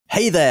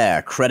Hey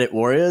there, credit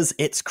warriors.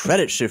 It's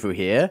Credit Shifu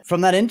here.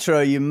 From that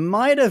intro, you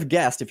might have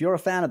guessed, if you're a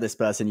fan of this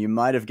person, you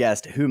might have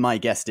guessed who my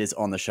guest is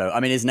on the show. I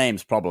mean, his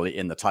name's probably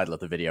in the title of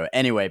the video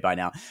anyway by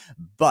now.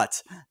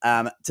 But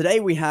today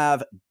we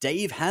have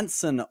Dave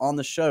Hanson on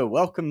the show.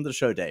 Welcome to the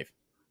show, Dave.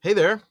 Hey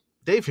there,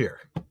 Dave here.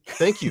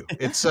 Thank you.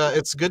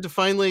 It's good to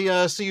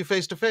finally see you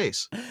face to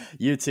face.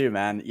 You too,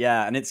 man.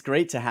 Yeah, and it's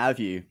great to have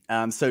you.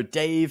 So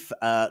Dave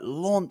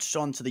launched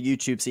onto the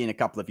YouTube scene a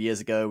couple of years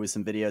ago with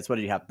some videos. What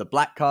did you have? The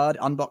black card,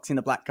 unboxing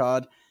the black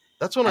card.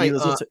 That's when I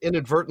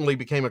inadvertently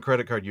became a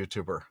credit card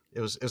YouTuber. It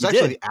was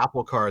actually the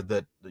Apple Card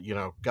that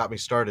got me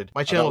started.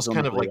 My channel is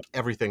kind of like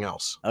everything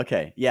else.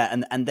 Okay, yeah,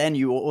 and then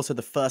you were also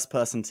the first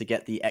person to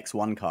get the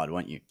X1 card,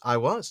 weren't you? I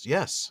was,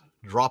 yes,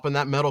 dropping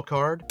that metal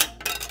card.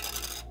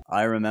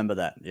 I remember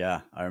that.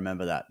 Yeah, I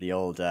remember that. The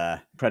old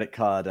credit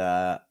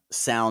card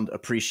sound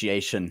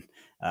appreciation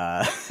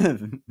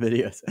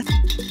videos.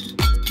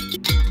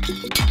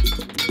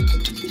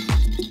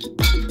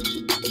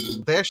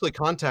 They actually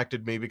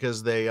contacted me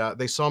because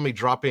they saw me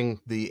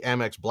dropping the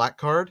Amex Black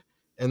Card,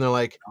 and they're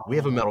like, "We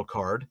have a metal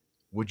card.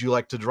 Would you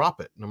like to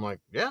drop it?" And I'm like,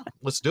 "Yeah,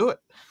 let's do it."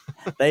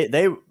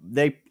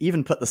 They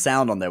even put the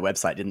sound on their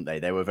website, didn't they?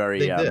 They were very.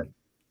 They did.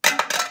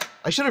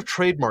 I should have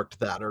trademarked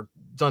that or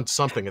done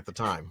something at the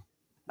time.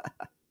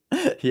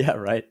 Yeah,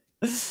 right.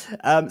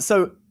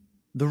 So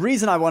the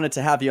reason I wanted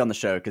to have you on the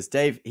show, because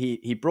Dave,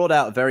 he brought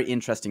out a very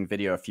interesting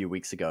video a few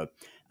weeks ago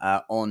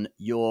on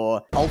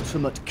your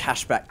ultimate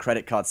cashback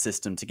credit card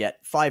system to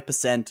get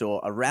 5%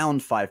 or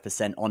around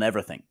 5% on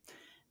everything.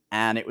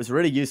 And it was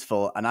really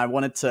useful. And I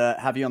wanted to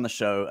have you on the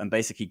show and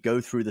basically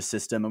go through the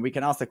system. And we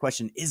can ask the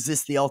question, is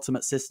this the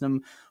ultimate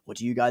system? Or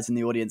do you guys in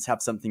the audience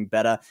have something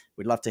better?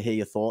 We'd love to hear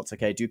your thoughts.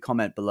 Okay, do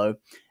comment below.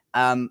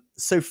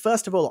 So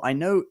first of all,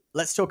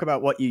 let's talk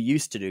about what you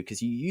used to do,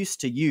 because you used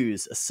to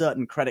use a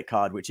certain credit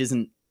card which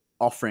isn't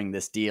offering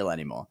this deal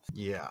anymore.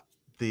 Yeah,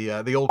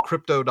 the old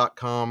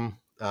crypto.com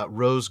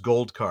rose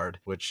gold card,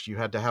 which you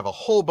had to have a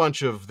whole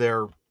bunch of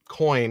their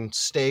coin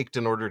staked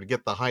in order to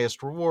get the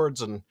highest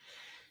rewards. And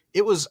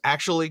it was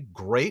actually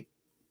great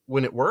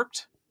when it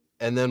worked.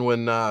 And then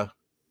when the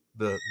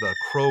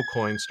Crow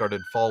coin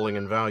started falling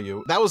in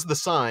value, that was the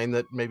sign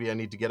that maybe I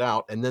need to get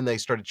out. And then they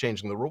started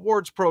changing the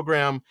rewards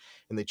program,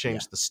 and they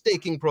changed the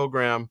staking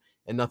program,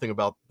 and nothing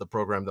about the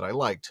program that I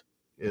liked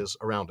is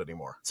around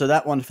anymore. So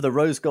that one for the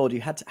rose gold,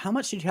 how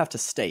much did you have to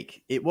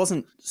stake? It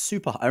wasn't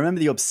super. I remember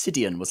the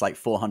obsidian was like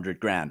 400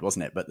 grand,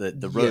 wasn't it? But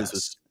the rose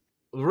was.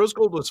 The rose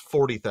gold was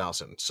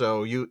 40,000.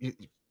 So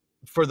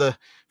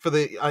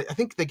I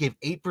think they gave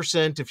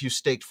 8% if you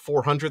staked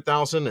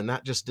 400,000, and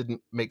that just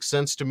didn't make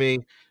sense to me.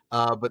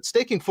 But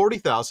staking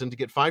 40,000 to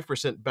get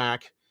 5%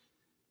 back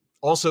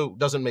also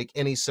doesn't make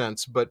any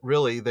sense. But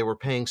really, they were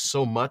paying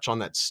so much on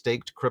that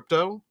staked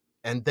crypto,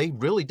 and they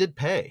really did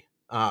pay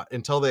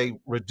until they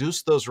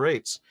reduced those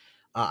rates.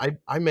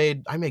 I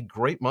made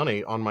great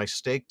money on my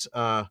staked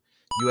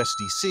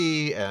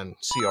USDC and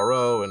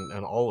CRO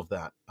and all of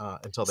that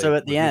until they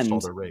reduced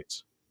all their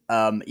rates.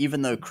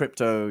 Even though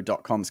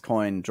crypto.com's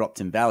coin dropped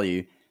in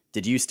value,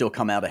 did you still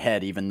come out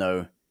ahead? Even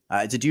though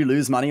did you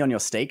lose money on your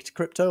staked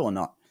crypto or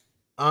not?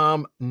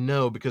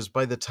 No, because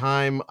by the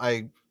time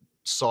I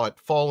saw it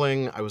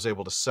falling, I was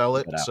able to sell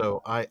it.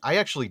 So I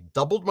actually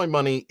doubled my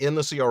money in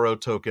the CRO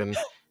token,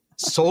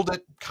 sold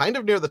it kind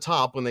of near the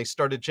top when they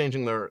started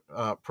changing their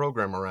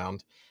program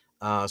around.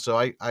 So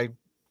I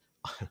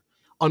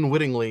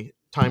unwittingly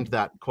timed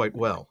that quite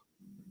well.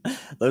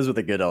 Those were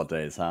the good old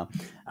days, huh?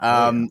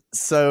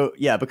 So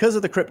yeah, because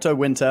of the crypto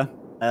winter,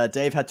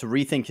 Dave had to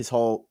rethink his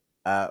whole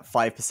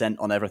 5%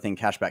 on everything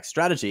cashback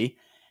strategy.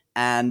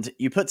 And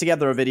you put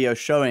together a video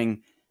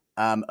showing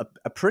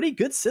a pretty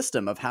good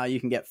system of how you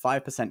can get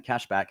 5%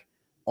 cashback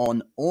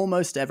on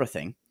almost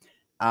everything.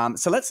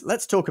 So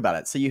let's talk about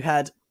it. So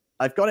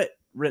I've got it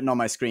written on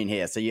my screen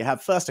here. So you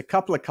have first a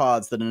couple of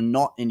cards that are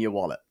not in your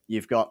wallet.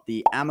 You've got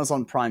the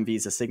Amazon Prime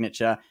Visa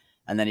signature,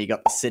 and then you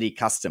got the City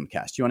Custom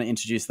Cash. Do you want to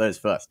introduce those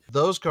first?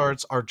 Those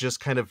cards are just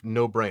kind of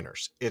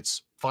no-brainers.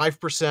 It's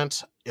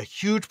 5%. A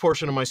huge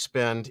portion of my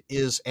spend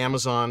is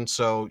Amazon,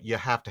 so you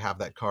have to have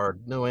that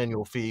card. No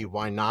annual fee.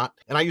 Why not?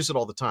 And I use it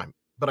all the time.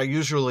 But I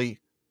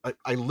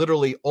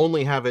literally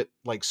only have it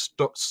like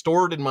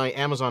stored in my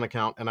Amazon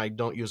account, and I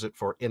don't use it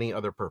for any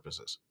other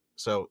purposes.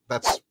 So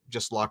that's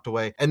just locked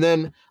away. And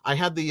then I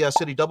had the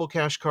City Double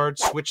Cash card,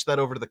 switched that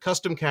over to the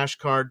Custom Cash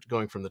card,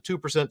 going from the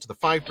 2% to the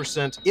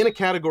 5% in a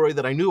category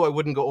that I knew I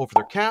wouldn't go over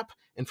their cap.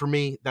 And for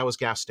me, that was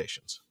gas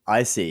stations.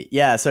 I see.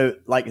 Yeah. So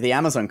like the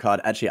Amazon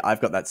card, actually, I've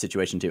got that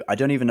situation too. I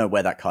don't even know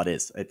where that card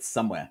is. It's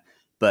somewhere.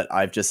 But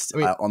I've just,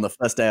 on the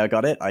first day I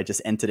got it, I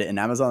just entered it in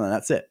Amazon and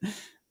that's it.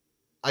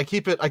 I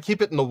keep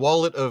it in the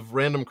wallet of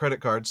random credit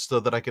cards so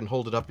that I can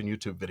hold it up in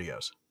YouTube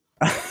videos.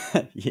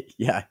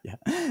 Yeah,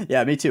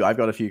 me too. I've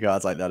got a few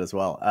cards like that as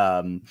well.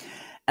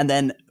 And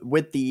then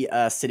with the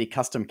City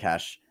Custom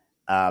Cash,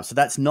 So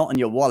that's not in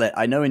your wallet.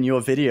 I know in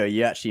your video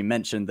you actually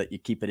mentioned that you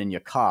keep it in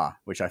your car,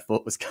 which I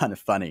thought was kind of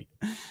funny.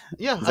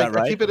 Yeah, Is I that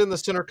right? keep it in the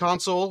center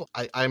console.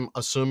 I'm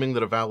assuming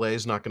that a valet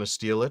is not going to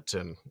steal it,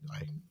 and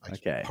I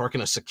Okay. park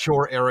in a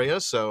secure area,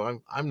 so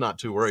I'm not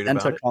too worried Center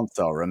about it.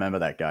 console. Remember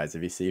that, guys,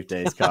 if you see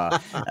Dave's car.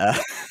 Uh,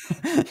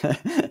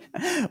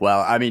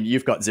 well, I mean,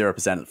 you've got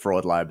 0%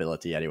 fraud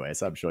liability anyway,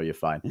 so I'm sure you're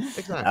fine.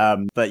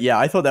 Exactly. But yeah,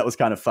 I thought that was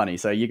kind of funny.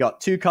 So you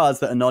got two cards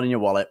that are not in your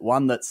wallet.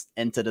 One that's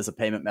entered as a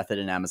payment method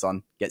in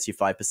Amazon, gets you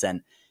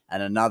 5%,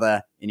 and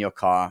another in your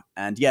car.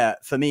 And yeah,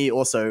 for me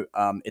also,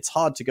 it's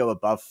hard to go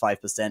above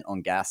 5%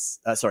 on gas.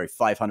 Sorry,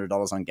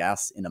 $500 on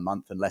gas in a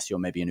month, unless you're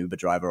maybe an Uber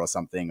driver or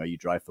something, or you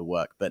drive for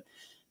work. But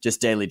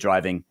just daily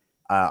driving,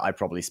 I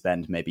probably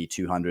spend maybe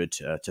 200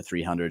 to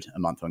 300 a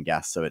month on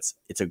gas. So it's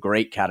a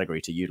great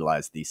category to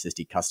utilize the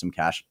Sisti Custom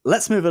Cash.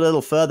 Let's move a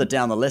little further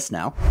down the list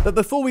now. But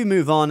before we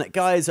move on,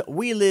 guys,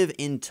 we live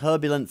in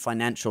turbulent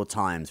financial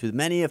times, with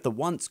many of the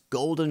once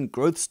golden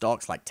growth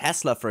stocks like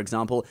Tesla, for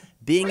example,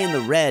 being in the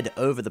red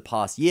over the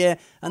past year,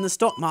 and the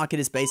stock market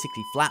is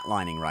basically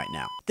flatlining right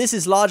now. This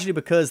is largely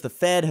because the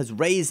Fed has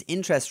raised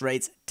interest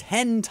rates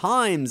 10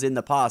 times in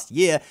the past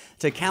year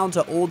to counter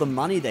all the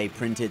money they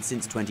printed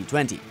since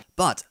 2020.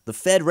 But the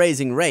Fed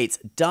raising rates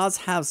does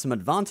have some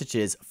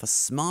advantages for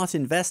smart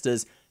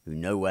investors who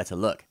know where to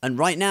look. And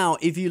right now,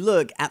 if you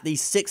look at the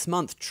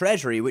 6-month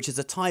Treasury, which is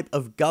a type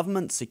of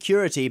government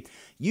security,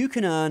 you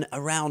can earn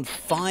around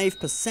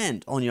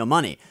 5% on your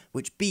money,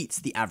 which beats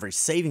the average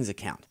savings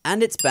account.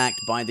 And it's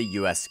backed by the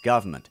US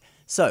government.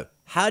 So,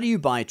 how do you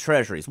buy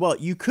treasuries? Well,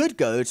 you could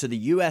go to the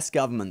US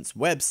government's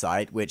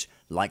website, which,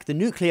 like the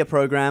nuclear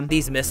program,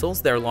 these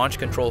missiles, their launch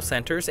control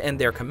centers, and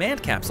their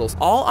command capsules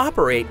all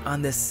operate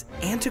on this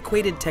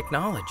antiquated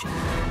technology.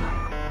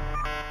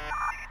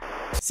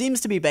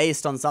 Seems to be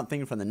based on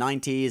something from the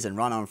 90s and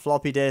run on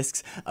floppy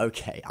disks.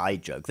 Okay, I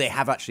joke. They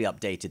have actually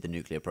updated the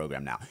nuclear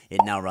program now.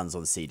 It now runs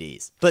on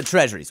CDs. But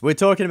treasuries. We're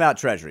talking about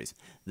treasuries.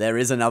 There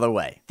is another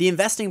way. The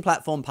investing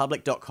platform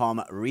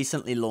public.com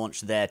recently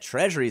launched their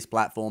treasuries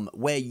platform,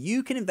 where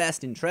you can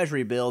invest in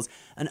treasury bills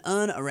and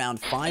earn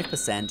around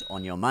 5%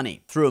 on your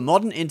money through a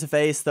modern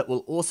interface that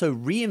will also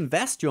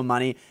reinvest your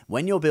money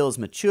when your bills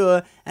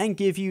mature and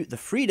give you the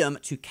freedom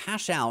to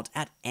cash out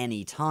at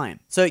any time.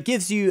 So it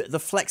gives you the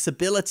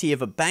flexibility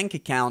of a bank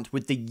account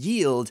with the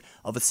yield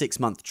of a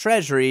 6-month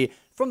treasury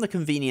from the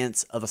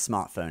convenience of a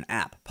smartphone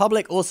app.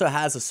 Public also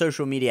has a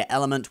social media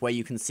element where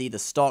you can see the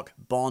stock,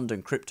 bond,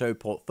 and crypto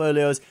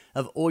portfolios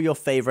of all your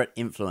favorite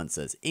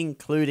influencers,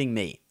 including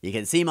me. You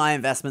can see my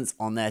investments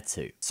on there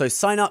too. So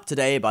sign up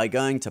today by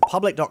going to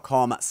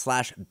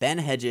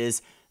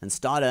public.com/BenHedges and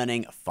start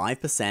earning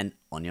 5%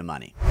 on your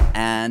money.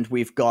 And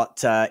we've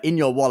got, in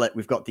your wallet,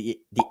 we've got the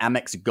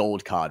Amex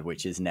Gold card,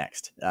 which is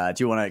next. Do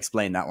you want to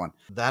explain that one?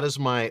 That is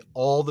my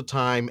all the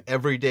time,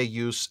 everyday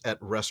use at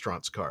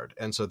restaurants card.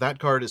 And so that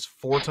card is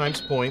 4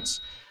 times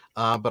points.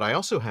 But I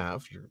also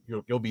have,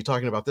 you'll be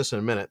talking about this in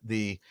a minute,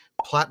 the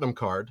Platinum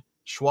card,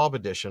 Schwab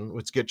edition,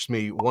 which gets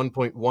me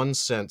 1.1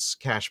 cents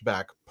cash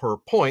back per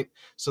point.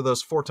 So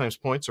those 4 times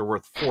points are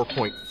worth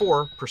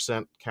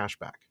 4.4% cash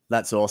back.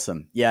 That's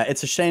awesome. Yeah,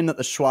 it's a shame that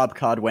the Schwab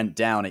card went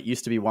down. It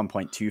used to be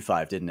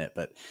 1.25, didn't it?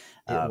 But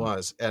it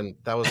was, and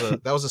that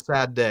was a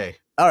sad day.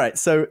 All right,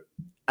 so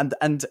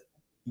and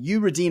you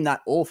redeem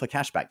that all for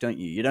cashback, don't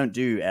you? You don't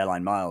do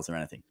airline miles or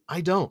anything.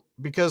 I don't,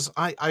 because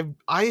I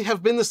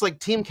have been this like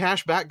team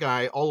cashback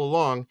guy all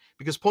along,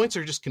 because points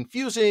are just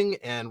confusing,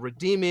 and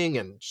redeeming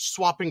and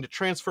swapping to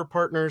transfer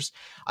partners.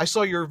 I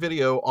saw your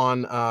video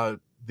on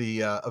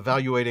the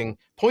evaluating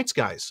points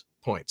guys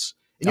points.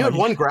 And you had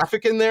one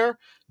graphic in there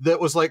that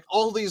was like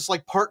all these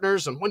like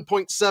partners and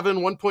 1.7,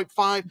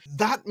 1.5.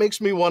 That makes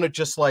me want to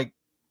just like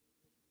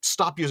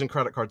stop using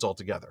credit cards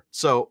altogether.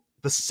 So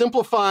the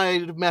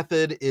simplified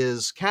method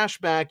is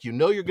cashback. You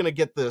know you're going to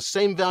get the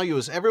same value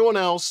as everyone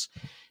else,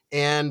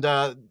 and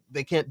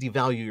they can't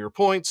devalue your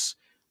points.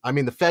 I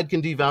mean, the Fed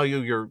can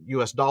devalue your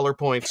US dollar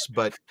points,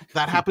 but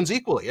that happens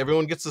equally.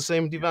 Everyone gets the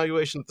same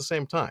devaluation at the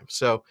same time.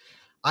 So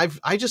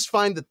I just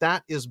find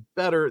that is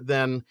better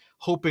than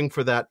hoping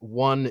for that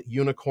one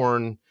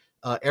unicorn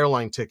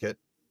airline ticket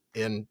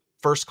in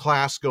first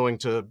class going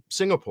to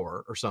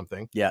Singapore or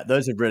something. Yeah,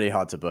 those are really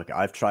hard to book.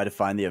 I've tried to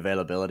find the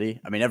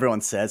availability. I mean, everyone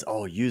says,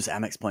 oh, use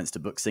Amex points to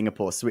book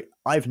Singapore. Sweet.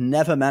 I've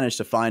never managed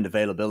to find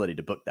availability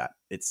to book that.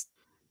 It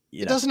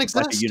doesn't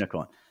exist. Like a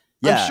unicorn.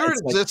 Yeah, I'm sure it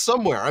exists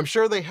somewhere. I'm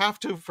sure they have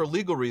to, for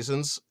legal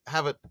reasons,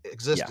 have it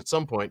exist at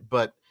some point.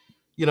 But,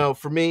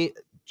 for me,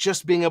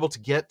 just being able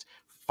to get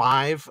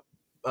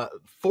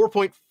 4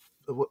 point,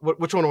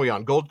 which one are we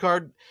on? Gold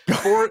card?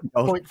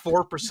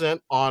 4.4%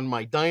 on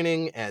my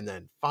dining, and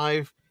then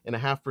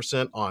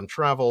 5.5% on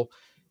travel.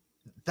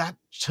 That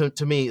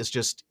to me is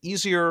just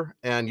easier,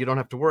 and you don't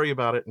have to worry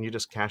about it, and you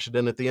just cash it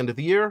in at the end of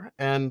the year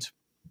and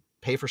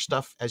pay for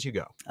stuff as you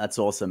go. That's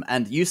awesome.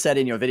 And you said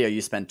in your video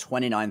you spend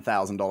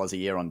 $29,000 a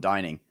year on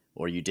dining,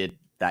 or you did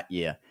that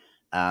year.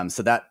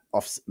 So that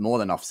more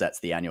than offsets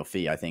the annual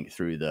fee, I think,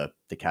 through the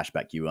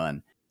cashback you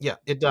earn. Yeah,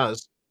 it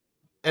does.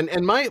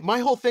 And my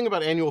whole thing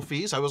about annual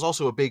fees, I was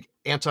also a big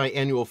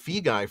anti-annual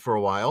fee guy for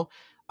a while.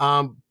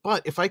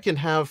 But if I can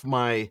have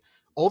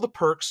all the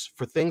perks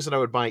for things that I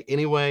would buy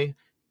anyway,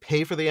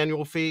 pay for the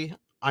annual fee,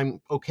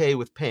 I'm okay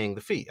with paying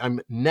the fee. I'm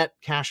net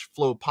cash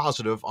flow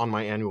positive on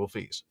my annual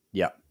fees.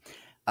 Yeah.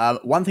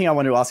 One thing I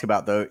want to ask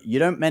about, though, you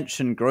don't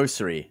mention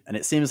grocery, and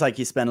it seems like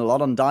you spend a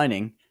lot on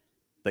dining,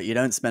 but you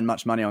don't spend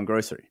much money on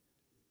grocery.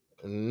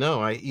 No,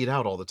 I eat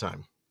out all the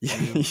time.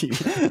 You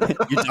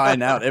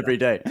dine out every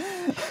day.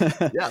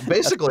 Yeah,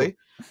 basically.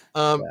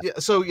 Cool.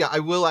 So I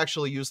will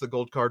actually use the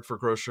gold card for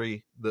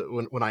grocery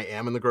when I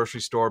am in the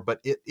grocery store, but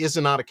it is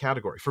not a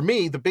category. For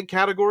me, the big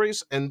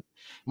categories, and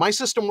my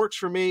system works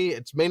for me,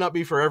 it may not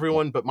be for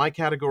everyone, but my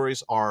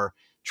categories are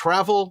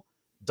travel,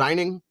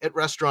 dining at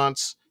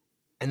restaurants,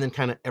 and then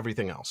kind of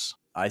everything else.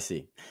 I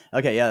see.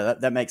 Okay, yeah,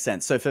 that makes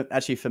sense. So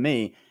for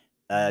me,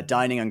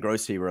 dining and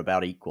grocery were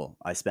about equal.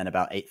 I spent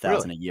about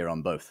 8,000 a year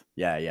on both.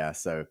 Yeah.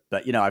 So,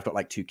 but I've got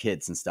like 2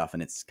 kids and stuff,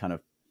 and it's kind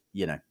of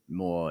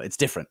more. It's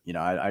different.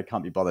 I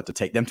can't be bothered to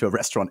take them to a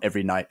restaurant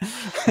every night.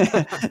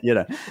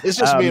 It's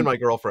just me and my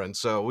girlfriend,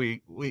 so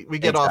we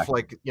get off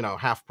like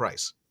half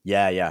price.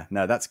 Yeah.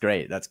 No, that's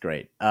great. That's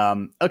great.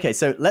 Okay,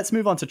 so let's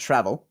move on to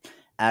travel.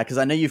 Because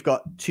I know you've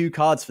got 2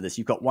 cards for this.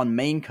 You've got one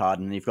main card,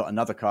 and then you've got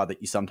another card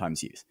that you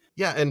sometimes use.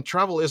 Yeah, and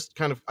travel is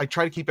I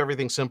try to keep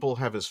everything simple,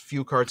 have as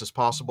few cards as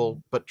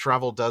possible, but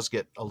travel does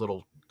get a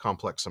little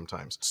complex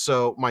sometimes.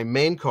 So my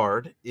main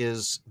card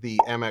is the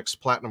Amex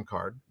Platinum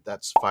card.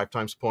 That's 5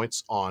 times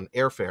points on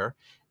airfare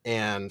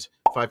and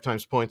 5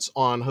 times points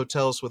on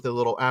hotels with a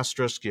little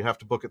asterisk. You have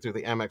to book it through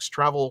the Amex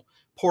Travel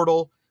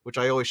portal, which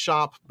I always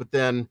shop. But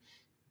then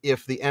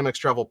if the Amex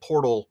Travel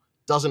portal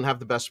doesn't have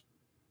the best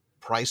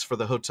price for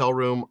the hotel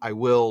room, I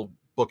will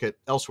book it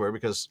elsewhere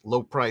because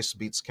low price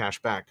beats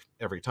cash back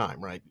every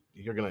time, right?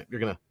 You're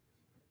gonna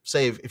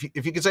save if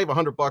you can save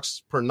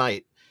 $100 per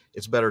night,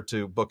 it's better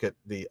to book it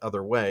the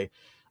other way.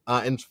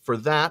 And for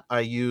that,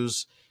 I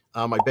use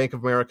my Bank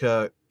of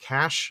America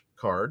cash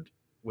card,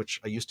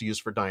 which I used to use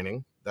for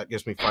dining. That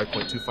gives me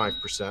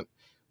 5.25%,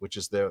 which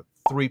is the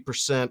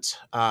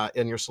 3%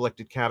 in your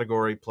selected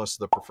category plus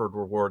the preferred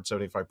reward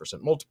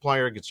 75%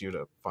 multiplier gets you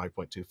to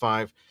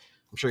 5.25.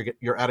 I'm sure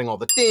you're adding all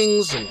the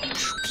things and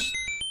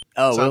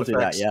we'll do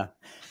that. Yeah.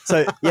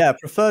 So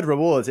preferred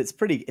rewards. It's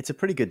a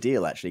pretty good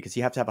deal actually, because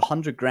you have to have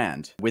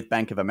 $100,000 with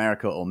Bank of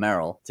America or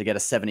Merrill to get a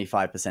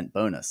 75%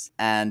 bonus.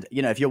 And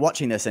if you're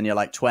watching this and you're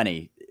like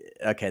 20,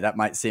 okay, that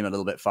might seem a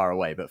little bit far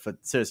away. But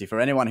seriously, for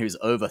anyone who's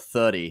over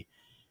 30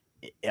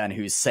 and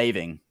who's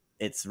saving,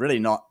 it's really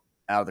not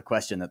out of the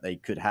question that they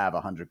could have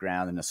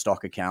 $100,000 in a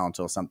stock account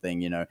or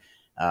something.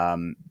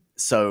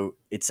 So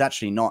it's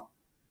actually not.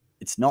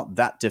 It's not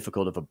that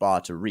difficult of a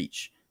bar to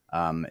reach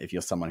if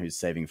you're someone who's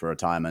saving for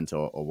retirement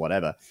or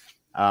whatever.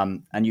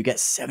 And you get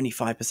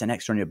 75%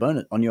 extra on your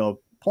bonus on your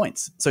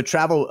points. So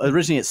travel,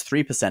 originally it's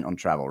 3% on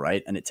travel,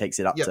 right? And it takes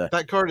it up to...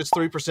 that card is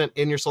 3%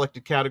 in your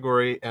selected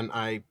category, and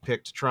I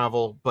picked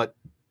travel, but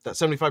that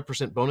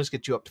 75% bonus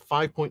gets you up to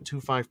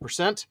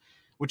 5.25%,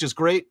 which is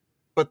great,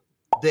 but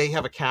they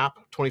have a cap,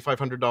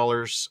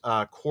 $2,500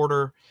 a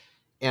quarter.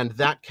 And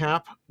that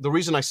cap, the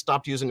reason I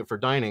stopped using it for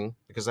dining,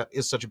 because that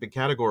is such a big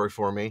category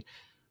for me,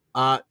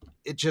 I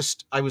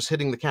was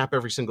hitting the cap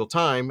every single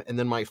time, and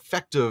then my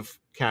effective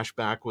cash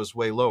back was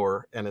way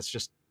lower, and it's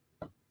just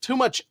too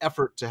much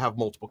effort to have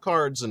multiple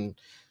cards, and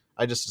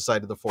I just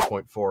decided the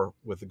 4.4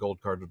 with the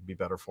gold card would be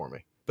better for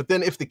me. But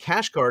then if the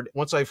cash card,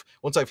 once I've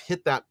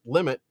hit that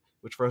limit,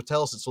 which for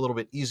hotels it's a little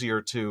bit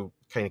easier to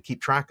kind of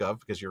keep track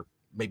of because you're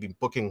maybe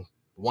booking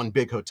one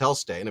big hotel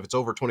stay, and if it's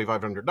over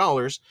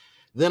 $2,500,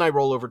 then I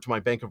roll over to my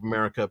Bank of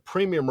America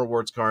Premium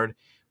Rewards card,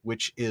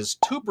 which is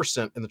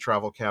 2% in the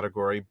travel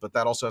category, but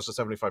that also has a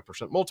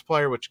 75%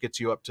 multiplier, which gets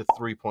you up to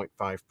 3.5%.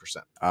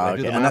 I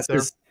do the math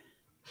there?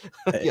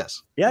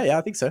 Yes. Yeah,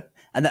 I think so.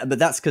 But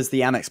that's because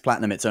the Amex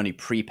Platinum, it's only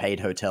prepaid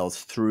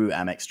hotels through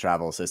Amex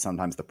Travel, so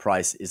sometimes the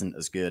price isn't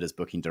as good as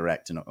booking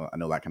direct and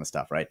all that kind of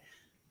stuff, right?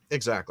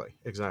 Exactly.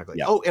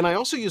 Yeah. Oh, and I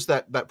also use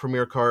that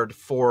Premier card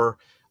for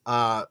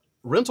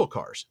rental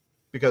cars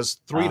because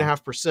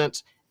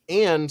 3.5%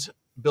 and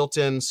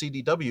built-in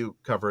CDW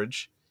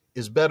coverage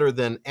is better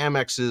than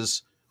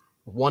Amex's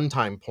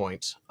one-time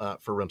point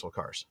for rental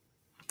cars.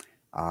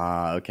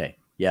 Okay.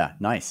 Yeah,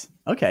 nice.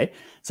 Okay.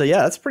 So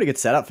that's a pretty good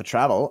setup for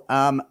travel.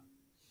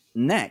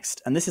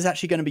 Next, and this is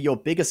actually going to be your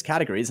biggest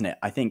category, isn't it?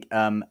 I think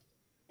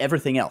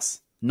everything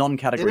else,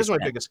 non-category. It is my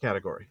biggest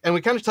category. And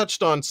we kind of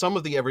touched on some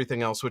of the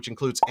everything else, which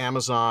includes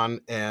Amazon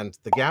and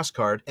the gas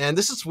card. And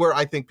this is where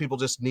I think people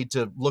just need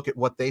to look at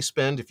what they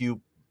spend. If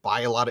you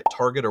buy a lot at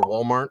Target or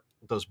Walmart,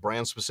 those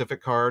brand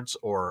specific cards,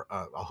 or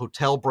a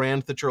hotel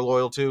brand that you're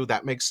loyal to,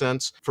 that makes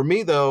sense. For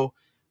me though,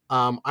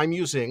 I'm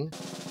using,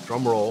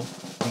 drum roll,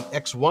 the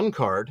X1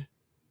 card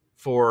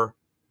for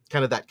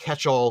kind of that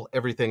catch-all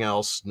everything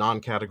else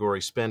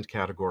non-category spend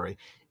category.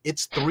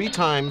 It's 3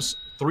 times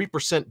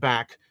 3%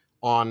 back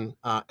on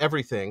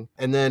everything.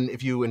 And then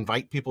if you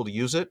invite people to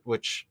use it,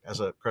 which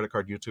as a credit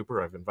card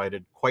YouTuber, I've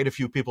invited quite a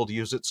few people to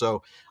use it.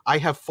 So I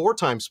have 4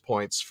 times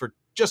points for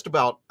just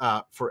about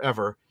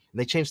forever. And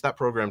they changed that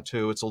program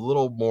too. It's a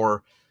little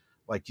more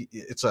like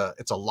it's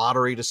a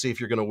lottery to see if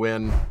you're going to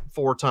win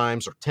 4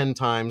 times or 10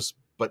 times.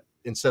 But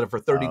instead of for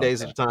 30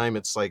 days at a time,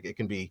 it's like it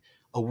can be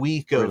a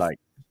week of like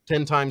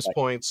 10 times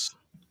points.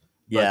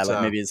 Yeah, But,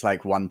 like maybe it's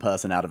like one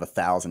person out of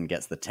 1,000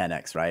 gets the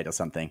 10x, right, or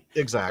something.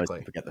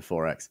 Exactly. Forget the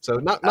 4x. So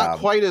not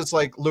quite as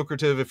like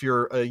lucrative if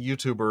you're a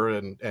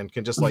YouTuber and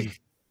can just like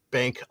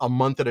bank a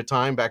month at a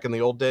time back in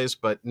the old days.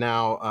 But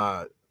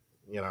now,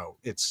 you know,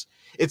 it's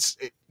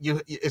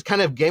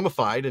kind of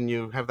gamified, and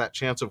you have that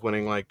chance of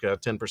winning like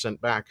 10%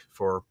 back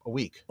for a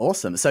week.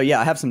 Awesome. So yeah,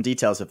 I have some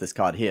details of this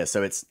card here.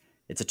 So it's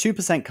a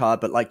 2%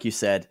 card, but like you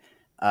said,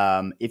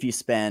 if you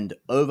spend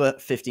over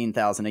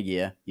 15,000 a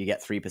year, you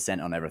get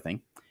 3% on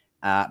everything.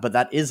 But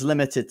that is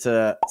limited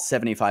to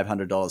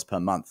 $7,500 per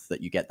month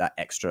that you get that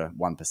extra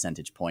 1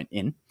 percentage point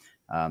in.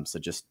 So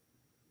just,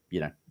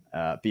 you know,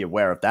 be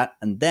aware of that.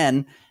 And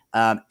then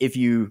if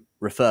you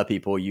refer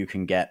people, you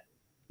can get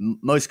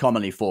most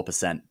commonly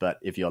 4%. But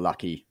if you're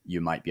lucky,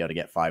 you might be able to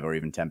get 5 or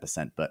even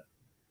 10%, but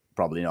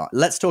probably not.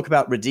 Let's talk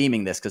about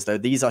redeeming this, because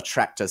these are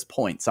tracked as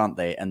points, aren't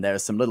they? And there are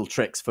some little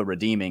tricks for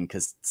redeeming,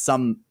 because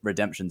some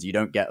redemptions you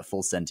don't get a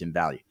full cent in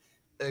value.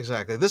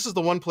 Exactly. This is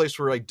the one place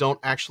where I don't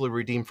actually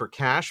redeem for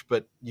cash,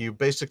 but you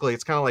basically,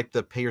 it's kind of like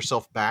the pay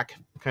yourself back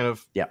kind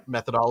of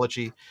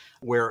methodology,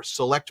 where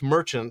select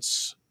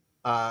merchants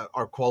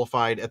are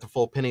qualified at the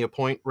full penny a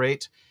point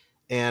rate.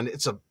 And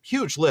it's a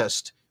huge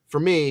list. For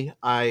me,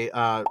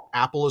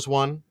 Apple is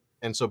one.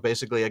 And so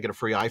basically I get a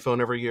free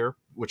iPhone every year,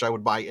 which I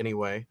would buy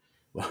anyway.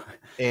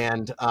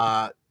 And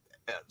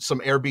some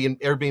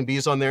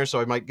Airbnbs on there.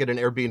 So I might get an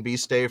Airbnb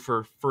stay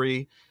for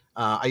free.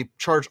 I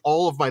charge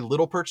all of my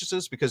little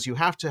purchases because you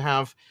have to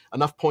have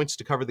enough points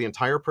to cover the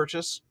entire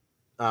purchase.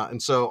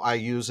 And so I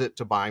use it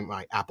to buy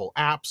my Apple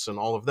apps and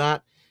all of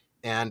that.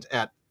 And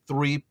at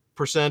 3%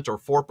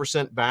 or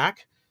 4%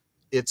 back,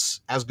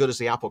 it's as good as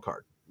the Apple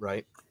card,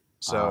 right?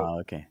 So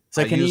okay.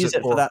 So can you use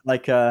it for that,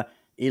 like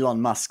Elon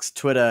Musk's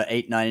Twitter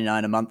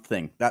 $8.99 a month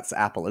thing? That's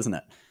Apple, isn't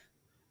it?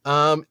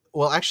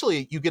 Well,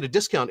 actually, you get a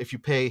discount if you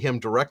pay him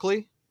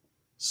directly.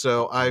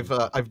 So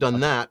I've done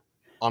that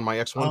on my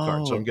X1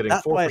 card, so I'm getting 4%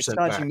 back. That's why it's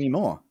charging me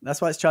more.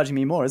 That's why it's charging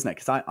me more, isn't it?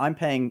 Because I'm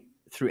paying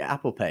through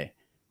Apple Pay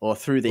or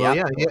through the app.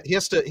 Yeah, he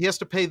has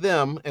to pay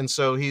them, and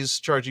so he's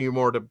charging you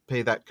more to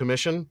pay that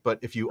commission. But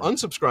if you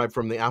unsubscribe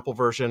from the Apple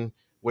version,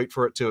 wait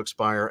for it to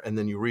expire, and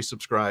then you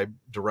resubscribe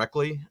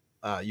directly,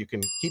 you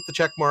can keep the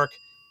check mark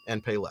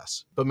and pay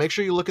less. But make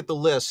sure you look at the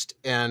list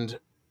and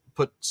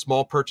put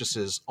small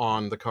purchases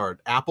on the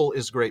card. Apple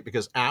is great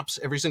because apps,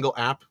 every single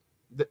app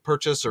that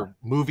purchase or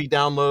movie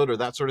download or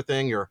that sort of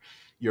thing, your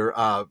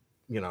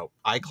you know,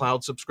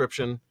 iCloud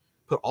subscription,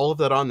 put all of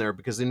that on there,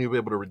 because then you'll be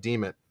able to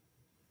redeem it,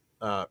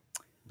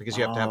 because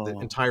you have to have the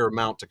entire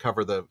amount to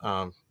cover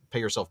the pay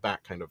yourself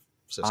back kind of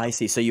system. I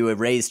see. So you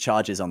erase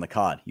charges on the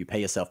card. You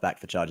pay yourself back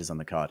for charges on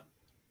the card.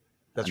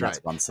 That's right.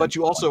 But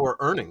you also are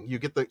earning. You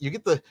get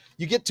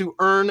to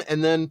earn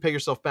and then pay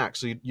yourself back,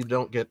 so you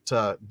don't get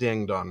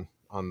dinged on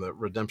the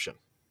redemption.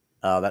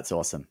 Oh, that's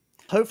awesome.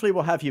 Hopefully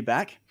we'll have you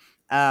back.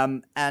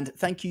 And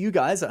thank you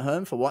guys at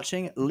home for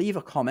watching. Leave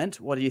a comment.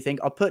 What do you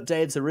think? I'll put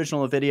Dave's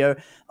original video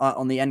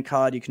on the end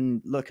card. You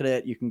can look at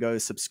it. You can go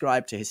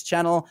subscribe to his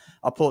channel.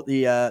 I'll put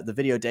the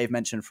video Dave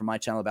mentioned from my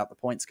channel about the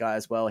points guy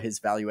as well, his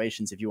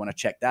valuations, if you want to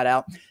check that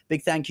out.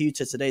 Big thank you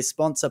to today's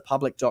sponsor,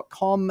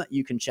 public.com.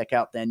 You can check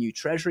out their new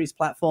treasuries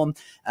platform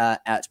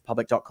at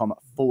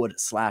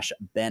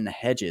public.com/Ben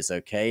Hedges,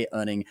 okay?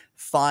 Earning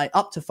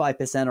up to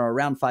 5% or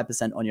around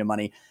 5% on your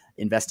money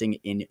investing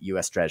in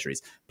US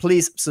Treasuries.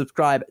 Please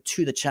subscribe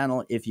to the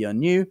channel if you're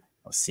new.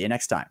 I'll see you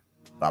next time.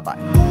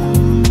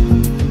 Bye-bye.